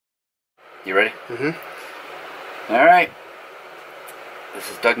You ready? Mm-hmm. Alright.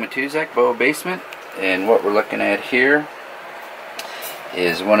 This is Doug Matuszak, bbasement, and what we're looking at here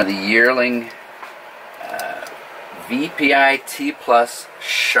is one of the yearling VPI T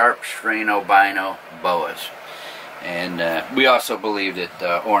Sharp Strain Albino boas. And we also believe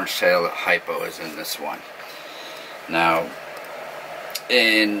that Orange Tail Hypo is in this one. Now,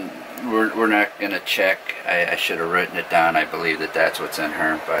 and we're not going to check. I should have written it down. I believe that that's what's in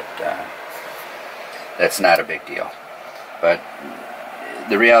her, but that's not a big deal. But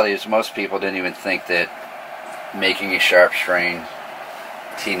the reality is most people didn't even think that making a Sharp Strain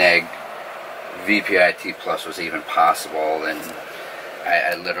T VPI T was even possible, and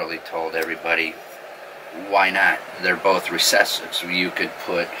I literally told everybody, why not? They're both recessive, so you could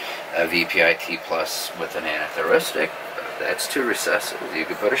put a VPI T with an anathoristic. That's two recessives. You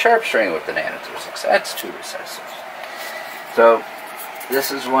could put a Sharp Strain with an anathoristic. That's two recessives. So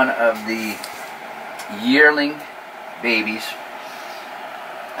this is one of the yearling babies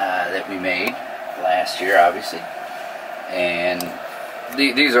that we made last year, obviously, and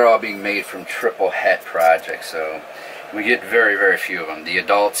these are all being made from triple het projects, so we get very, very few of them. The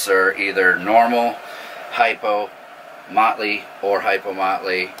adults are either normal, hypo, motley, or hypo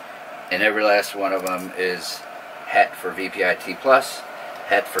motley, and every last one of them is het for VPI T+,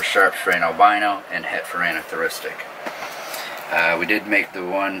 het for Sharp Strain Albino, and het for anathoristic. We did make the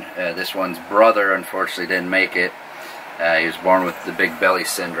one, this one's brother unfortunately didn't make it. He was born with the big belly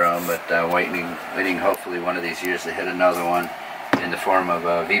syndrome, but waiting hopefully one of these years to hit another one in the form of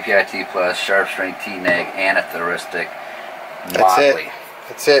VPI T+, Sharp Strain T anathoristic, motley.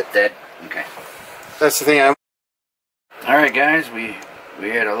 That's it. Dead? Okay. That's the thing. Alright guys, we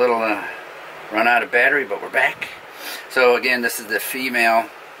had a little run out of battery, but we're back. So again, this is the female.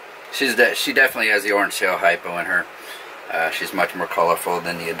 She definitely has the Orange Tail Hypo in her. She's much more colorful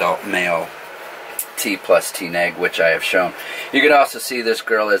than the adult male T T which I have shown. You can also see this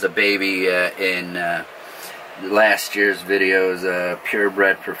girl as a baby in last year's videos,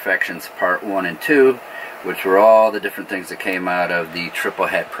 Purebred Perfections Part 1 and 2, which were all the different things that came out of the triple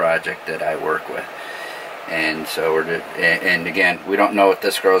het project that I work with. And so and again, we don't know what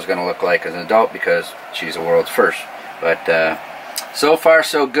this girl is going to look like as an adult because she's a world's first. But so far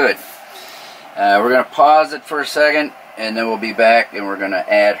so good. We're going to pause it for a second, and then we'll be back, and we're going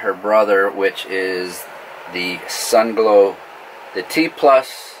to add her brother, which is the Sunglow, the T+,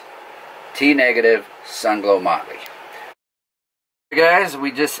 T- Sunglow Motley. Hey guys,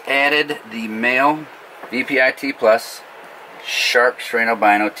 we just added the male VPI T+, Sharp Strain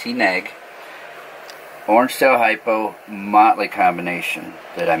Albino T Orange Tail Hypo Motley combination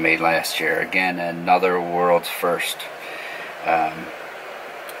that I made last year. Again, another world's first.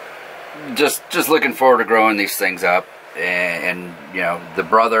 Just looking forward to growing these things up, and you know, the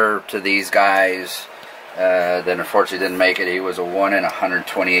brother to these guys that unfortunately didn't make it, he was a 1 in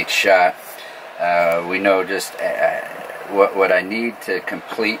 128 shot. We know just what I need to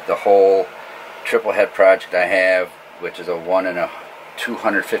complete the whole triple het project I have, which is a 1 in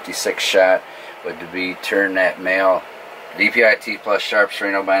 256 shot, would be turn that male VPI T+ Sharp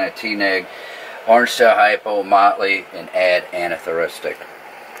Strain Albino T Orange Tail Hypo Motley and add anathoristic.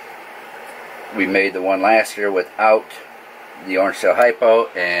 We made the one last year without the Orange Tail Hypo,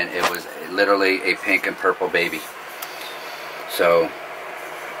 and it was literally a pink and purple baby. So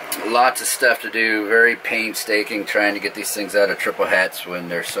lots of stuff to do, very painstaking trying to get these things out of triple hets when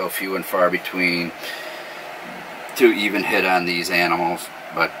they're so few and far between to even hit on these animals.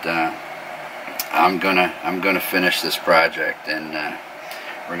 But I'm gonna finish this project, and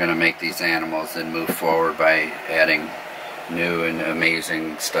we're gonna make these animals and move forward by adding new and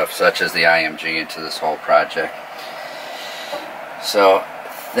amazing stuff such as the IMG into this whole project. So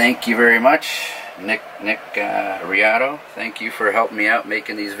thank you very much, Nick Riato. Thank you for helping me out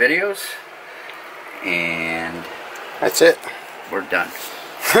making these videos, and that's it. we're done.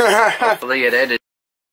 Hopefully it edited.